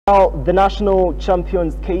The national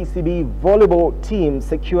champions KCB volleyball team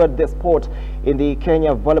secured the spot in the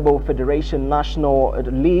Kenya Volleyball Federation National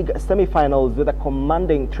League semi-finals with a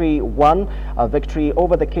commanding 3-1 victory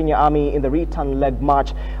over the Kenya Army in the return leg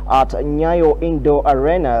match at Nyayo Indoor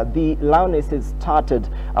Arena. The Lionesses started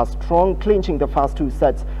strong, clinching the first two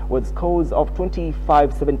sets with scores of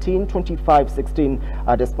 25-17,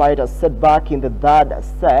 25-16, despite a setback in the third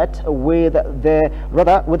set with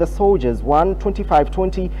the Soldiers won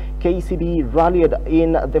 25-20. KCB rallied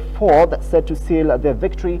in the fourth set to seal their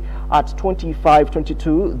victory at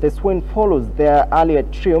 25-22. This win follows their earlier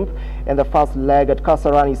triumph in the first leg at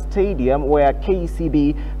Kasarani Stadium, where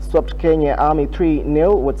KCB swept Kenya Army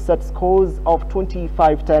 3-0 with set scores of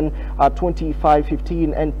 25-10,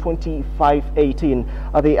 25-15 and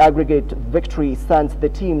 25-18. The aggregate victory sends the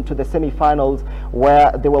team to the semi-finals,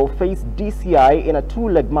 where they will face DCI in a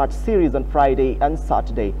two-leg match series on Friday and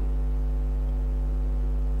Saturday.